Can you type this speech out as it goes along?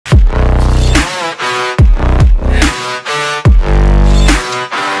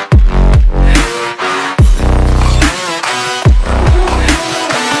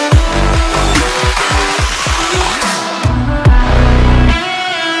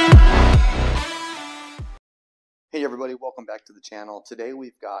everybody, welcome back to the channel. Today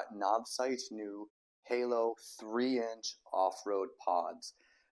we've got Novsight's new Halo 3-inch off-road pods.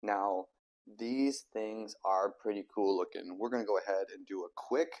 Now these things are pretty cool looking. We're going to go ahead and do a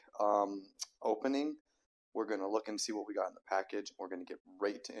quick opening. We're going to look and see what we got in the package. We're going to get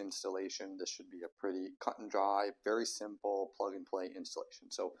right to installation. This should be a pretty cut and dry, very simple plug and play installation.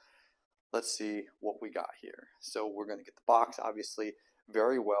 So let's see what we got here. So we're going to get the box, obviously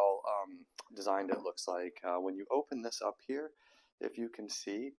very well designed, it looks like. When you open this up here, if you can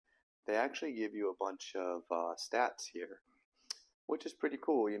see, they actually give you a bunch of stats here, which is pretty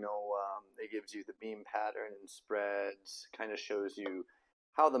cool. You know, it gives you the beam pattern and spreads, kind of shows you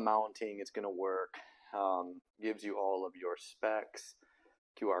how the mounting is going to work, gives you all of your specs,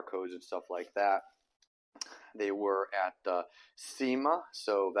 QR codes and stuff like that. They were at SEMA,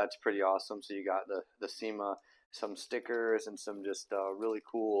 so that's pretty awesome. So you got the SEMA, some stickers, and some just really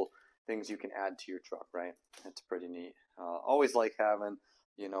cool things you can add to your truck, right? It's pretty neat. Always like having,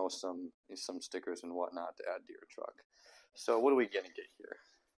 you know, some stickers and whatnot to add to your truck. So what are we going to get here?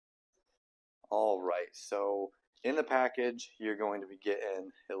 All right, so in the package, you're going to be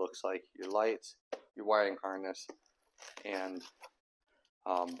getting, it looks like, your lights, your wiring harness, and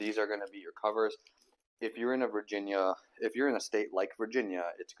these are going to be your covers. If you're in a state like Virginia,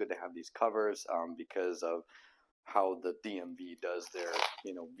 it's good to have these covers because of how the DMV does their,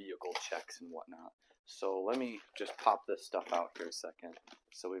 you know, vehicle checks and whatnot. So let me just pop this stuff out here a second.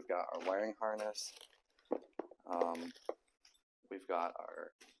 So we've got our wiring harness, we've got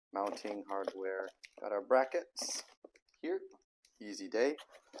our mounting hardware, got our brackets here, easy day,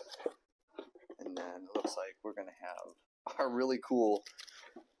 and then it looks like we're gonna have our really cool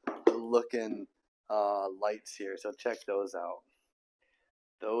looking lights here. So check those out.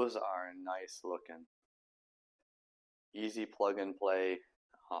 Those are nice looking. Easy plug and play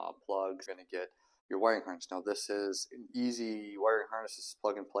plugs. You're going to get your wiring harness. Now this is an easy wiring harness. This is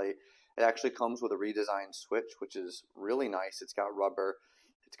plug and play. It actually comes with a redesigned switch, which is really nice. It's got rubber.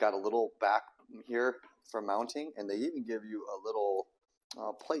 It's got a little back here for mounting, and they even give you a little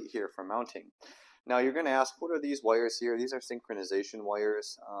plate here for mounting. Now you're going to ask, what are these wires here? These are synchronization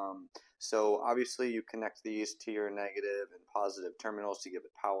wires. So obviously you connect these to your negative and positive terminals to give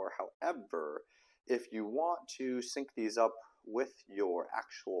it power. However, if you want to sync these up with your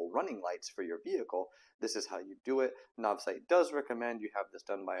actual running lights for your vehicle, this is how you do it. Novsight does recommend you have this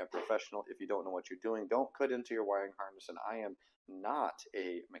done by a professional. If you don't know what you're doing, don't cut into your wiring harness, and I am not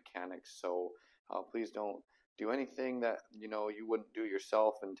a mechanic, so please don't do anything that you wouldn't do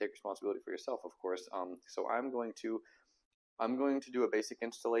yourself, and take responsibility for yourself, of course. So I'm going to do a basic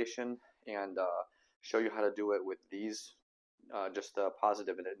installation and show you how to do it with these just the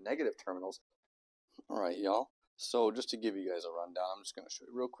positive and negative terminals. Alright, y'all, so just to give you guys a rundown, I'm just going to show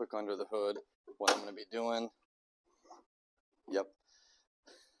you real quick under the hood what I'm going to be doing. Yep.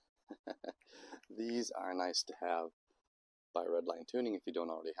 These are nice to have by Redline Tuning if you don't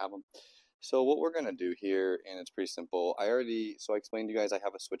already have them. So what we're going to do here, and it's pretty simple, I explained to you guys I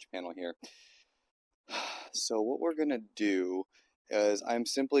have a switch panel here. So what we're going to do is I'm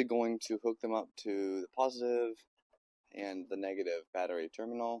simply going to hook them up to the positive and the negative battery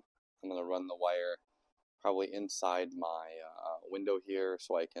terminal. I'm going to run the wire probably inside my window here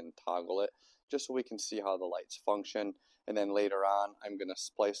so I can toggle it, just so we can see how the lights function. And then later on, I'm going to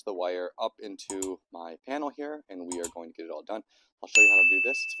splice the wire up into my panel here, and we are going to get it all done. I'll show you how to do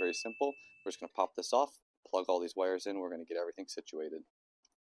this. It's very simple. We're just going to pop this off, plug all these wires in. We're going to get everything situated.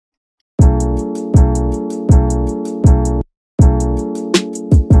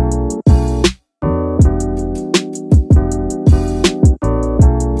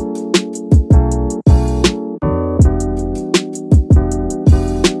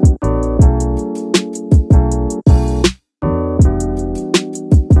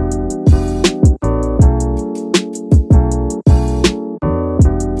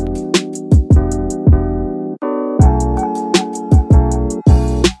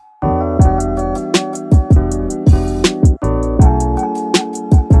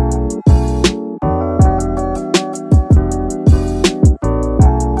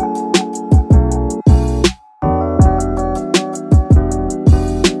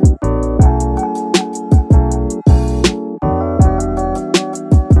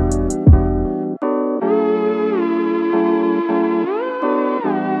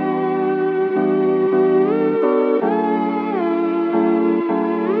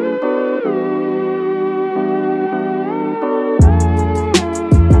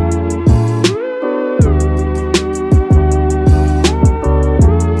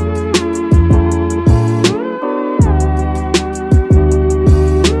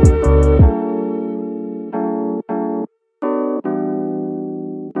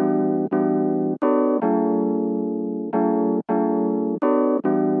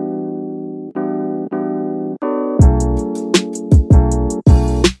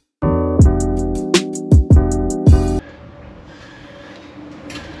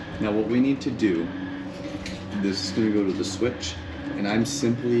 Now what we need to do, this is going to go to the switch, and I'm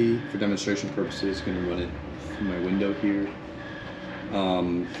simply, for demonstration purposes, going to run it through my window here.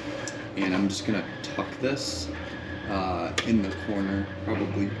 And I'm just going to tuck this in the corner,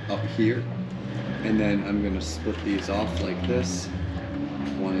 probably up here. And then I'm going to split these off like this.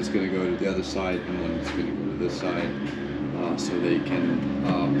 One is going to go to the other side, and one is going to go to this side, so they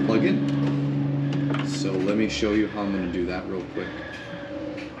can plug in. So let me show you how I'm going to do that real quick.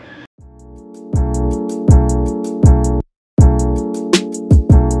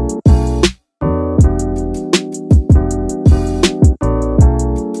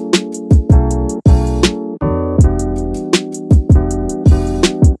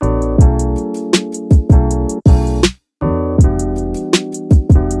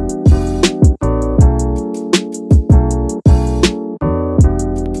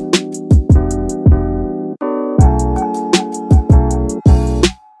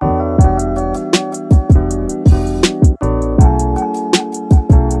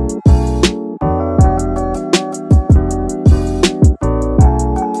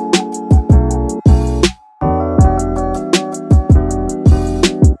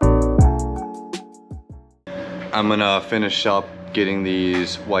 I'm gonna finish up getting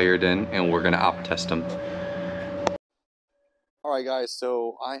these wired in, and we're gonna op test them. Alright guys,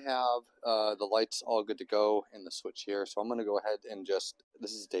 so I have the lights all good to go in the switch here, so I'm gonna go ahead and just,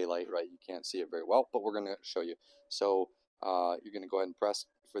 this is daylight, right? You can't see it very well, but we're gonna show you. So you're gonna go ahead and press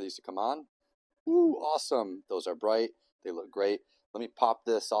for these to come on. Woo, awesome! Those are bright, they look great. Let me pop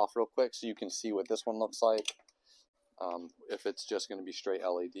this off real quick so you can see what this one looks like. If it's just gonna be straight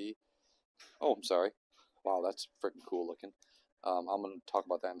LED. Oh, I'm sorry. Wow, that's freaking cool looking. I'm going to talk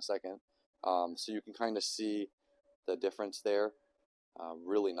about that in a second. So you can kind of see the difference there.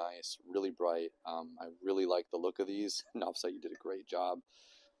 Really nice, really bright. I really like the look of these. Novsight, you did a great job.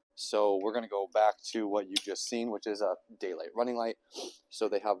 So we're going to go back to what you just seen, which is a daylight running light. So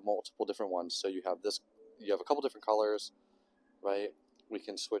they have multiple different ones. So you have this, you have a couple different colors, right? We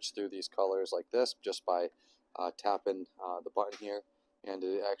can switch through these colors like this just by tapping the button here. And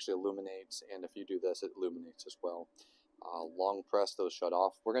it actually illuminates, and if you do this, it illuminates as well. Long press, those shut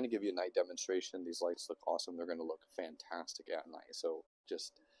off. We're going to give you a night demonstration. These lights look awesome. They're going to look fantastic at night, so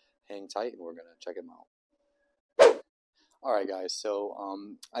just hang tight and we're going to check them out. Alright guys, so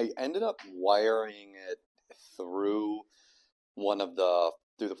I ended up wiring it through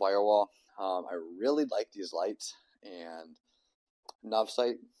through the firewall. I really like these lights, and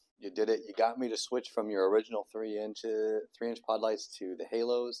Novsight, you did it. You got me to switch from your original 3-inch pod lights to the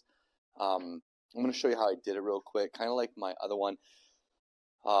halos. I'm going to show you how I did it real quick. Kind of like my other one.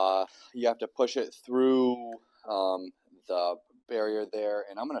 You have to push it through the barrier there,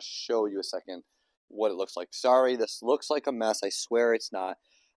 and I'm going to show you a second what it looks like. Sorry, this looks like a mess. I swear it's not.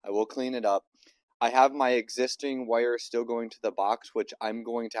 I will clean it up. I have my existing wires still going to the box, which I'm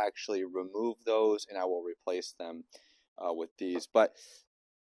going to actually remove those, and I will replace them with these. But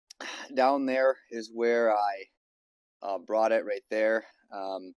down there is where I brought it right there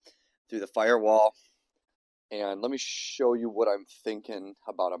through the firewall. And let me show you what I'm thinking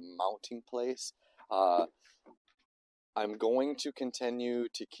about a mounting place. I'm going to continue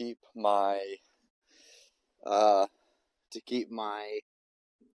to keep my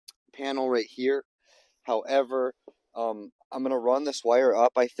panel right here. However, I'm going to run this wire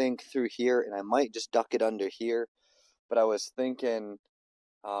up, I think, through here, and I might just duck it under here. But I was thinking,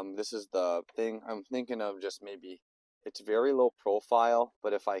 this is the thing, I'm thinking of just maybe, it's very low profile,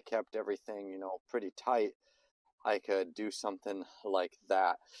 but if I kept everything, you know, pretty tight, I could do something like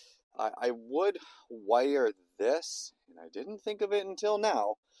that. I would wire this, and I didn't think of it until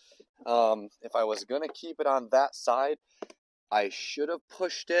now. If I was going to keep it on that side, I should have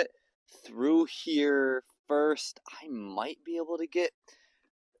pushed it through here first. I might be able to get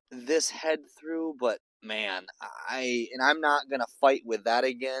this head through, but man, I'm not going to fight with that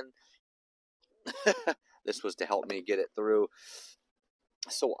again. This was to help me get it through.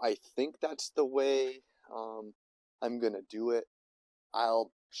 So I think that's the way I'm going to do it.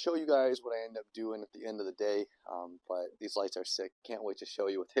 I'll show you guys what I end up doing at the end of the day, but these lights are sick. Can't wait to show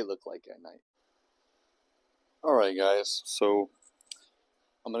you what they look like at night. Alright guys, so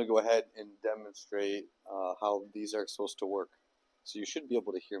I'm going to go ahead and demonstrate how these are supposed to work. So you should be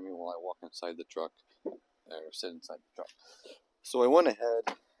able to hear me while I walk inside the truck, or sit inside the truck. So I went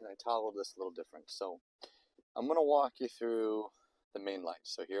ahead and I toggled this a little different. So I'm going to walk you through the main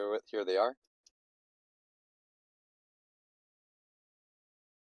lights. So here they are.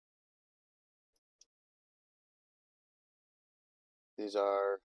 These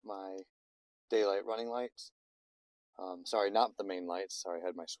are my daylight running lights. Sorry, not the main lights. Sorry, I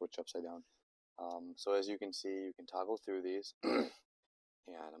had my switch upside down. So as you can see, you can toggle through these. And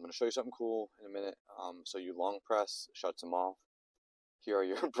I'm going to show you something cool in a minute. So you long press, shuts them off. Here are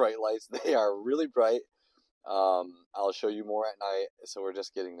your bright lights. They are really bright. I'll show you more at night, so we're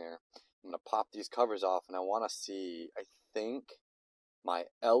just getting there. I'm going to pop these covers off, and I want to see, I think my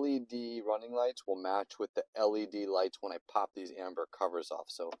LED running lights will match with the LED lights when I pop these amber covers off.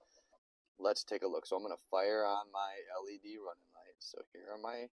 So let's take a look. So I'm going to fire on my LED running lights. So here are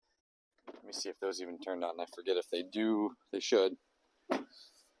my, let me see if those even turned on. I forget if they do. They should.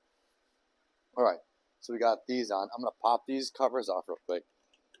 Alright, so we got these on. I'm going to pop these covers off real quick.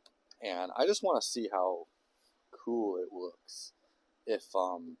 And I just want to see how cool it looks. If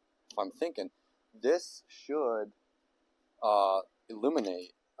I'm thinking, this should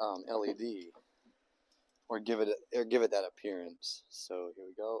illuminate LED or give it that appearance. So here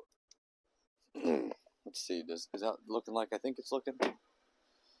we go. Let's see. Is that looking like I think it's looking?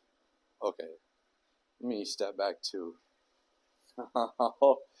 Okay. Let me step back too.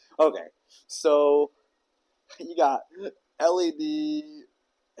 Okay. So you got LED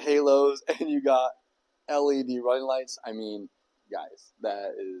halos and you got LED running lights. I mean, guys,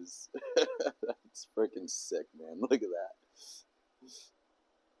 that is that's freaking sick, man. Look at that.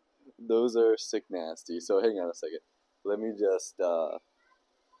 Those are sick nasty. So hang on a second. Let me just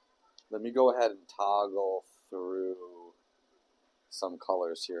let me go ahead and toggle through some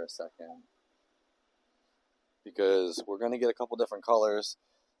colors here a second, because we're gonna get a couple different colors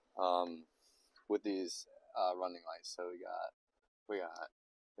with these running lights. So we got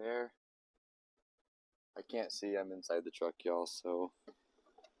there. I can't see. I'm inside the truck, y'all. So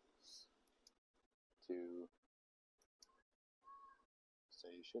you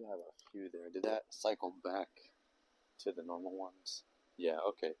should have a few there. Did that cycle back to the normal ones? Yeah.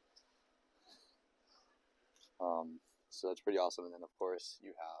 Okay. So that's pretty awesome. And then of course you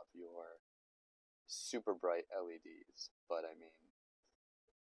have your super bright LEDs. But I mean,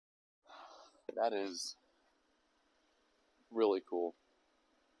 that is really cool.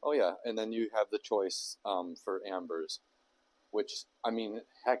 Oh yeah, and then you have the choice for ambers, which, I mean,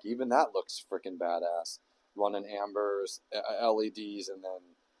 heck, even that looks freaking badass. Running ambers, LEDs, and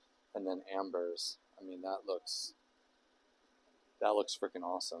then ambers. I mean, that looks freaking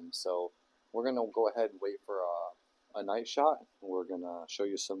awesome. So we're gonna go ahead and wait for a night shot. We're gonna show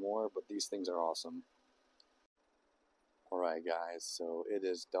you some more, but these things are awesome. All right, guys. So it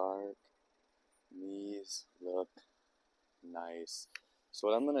is dark. These look nice. So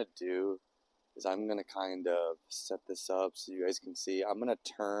what I'm gonna do is I'm gonna kind of set this up so you guys can see. I'm gonna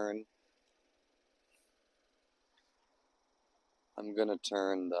turn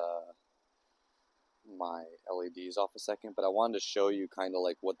my LEDs off a second, but I wanted to show you kind of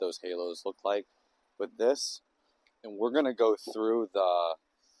like what those halos look like with this, and we're gonna go through them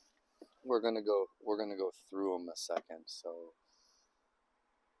a second. So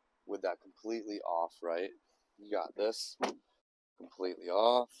with that completely off, right? You got this completely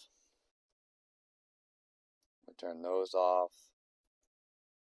off. I turn those off.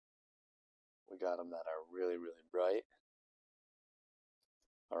 We got them that are really, really bright.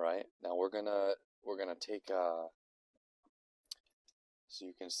 All right, now we're gonna take so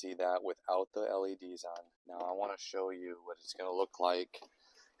you can see that without the LEDs on. Now I want to show you what it's gonna look like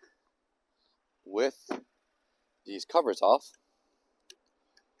with these covers off.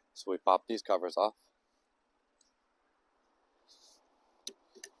 So we pop these covers off,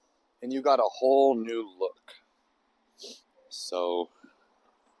 and you got a whole new look. So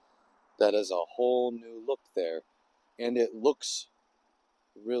that is a whole new look there, and it looks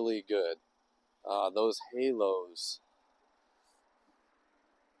really good. Those halos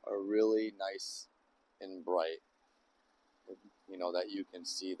are really nice and bright, you know, that you can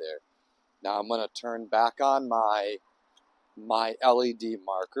see there. Now I'm going to turn back on my LED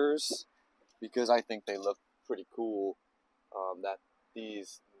markers, because I think they look pretty cool, that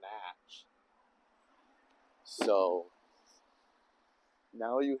these match. So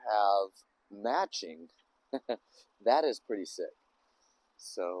now you have matching. That is pretty sick.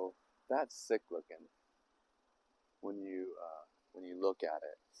 So that's sick looking when you look at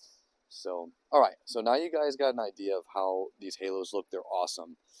it. So alright, so now you guys got an idea of how these halos look. They're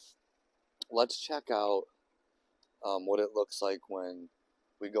awesome. Let's check out what it looks like when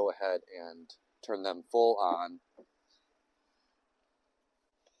we go ahead and turn them full on.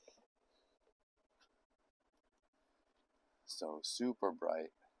 So super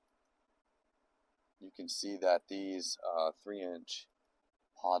bright. You can see that these 3-inch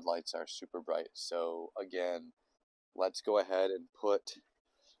pod lights are super bright. So again, let's go ahead and put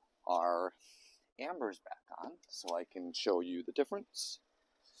our ambers back on so I can show you the difference.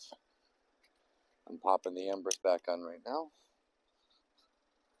 I'm popping the ambers back on right now.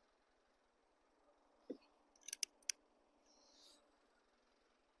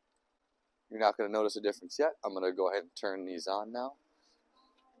 You're not going to notice a difference yet. I'm going to go ahead and turn these on now.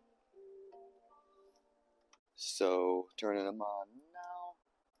 So, turning them on now.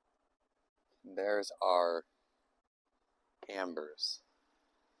 There's our ambers.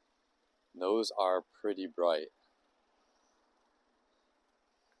 Those are pretty bright.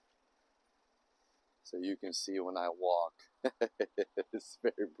 So you can see when I walk, it's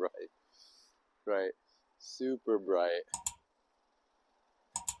very bright, right? Super bright.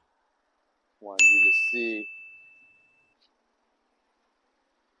 Want you to see,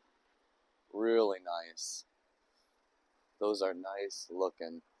 really nice. Those are nice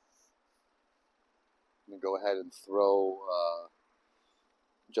looking. I'm gonna go ahead and throw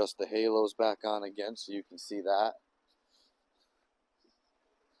just the halos back on again so you can see that.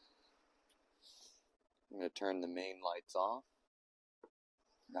 I'm going to turn the main lights off.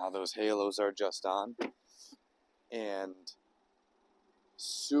 Now those halos are just on. And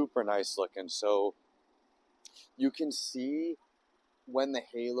super nice looking. So you can see when the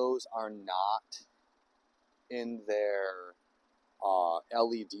halos are not in their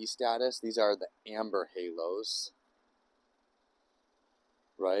LED status. These are the amber halos.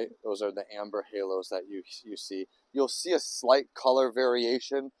 Right? Those are the amber halos that you see. You'll see a slight color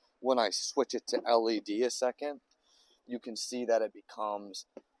variation when I switch it to LED a second. You can see that it becomes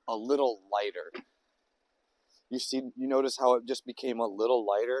a little lighter. You notice how it just became a little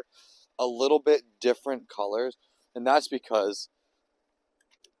lighter, a little bit different colors, and that's because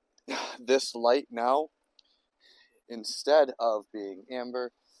this light now, instead of being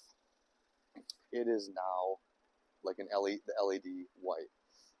amber, it is now like the LED white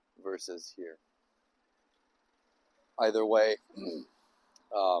versus here. Either way,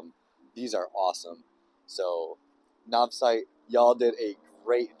 these are awesome. So Novsight, y'all did a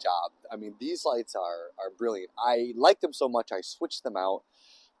great job. I mean, these lights are brilliant. I like them so much I switched them out.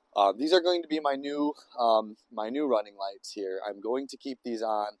 These are going to be my new running lights here. I'm going to keep these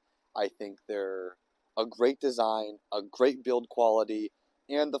on. I think they're a great design, a great build quality,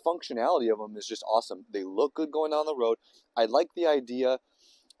 and the functionality of them is just awesome. They look good going down the road. I like the idea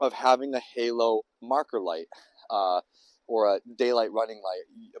of having a halo marker light. Or a daylight running light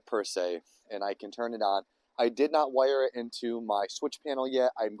per se, and I can turn it on. I did not wire it into my switch panel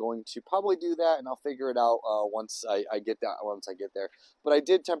yet. I'm going to probably do that, and I'll figure it out once I get there. But I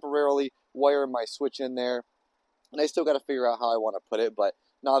did temporarily wire my switch in there, and I still got to figure out how I want to put it. But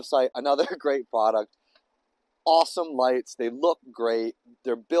Novsight, another great product. Awesome lights. They look great.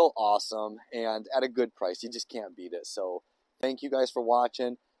 They're built awesome, and at a good price. You just can't beat it. So thank you guys for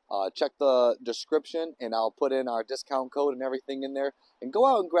watching. Check the description, and I'll put in our discount code and everything in there. And go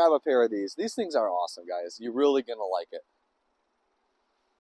out and grab a pair of these. These things are awesome, guys. You're really going to like it.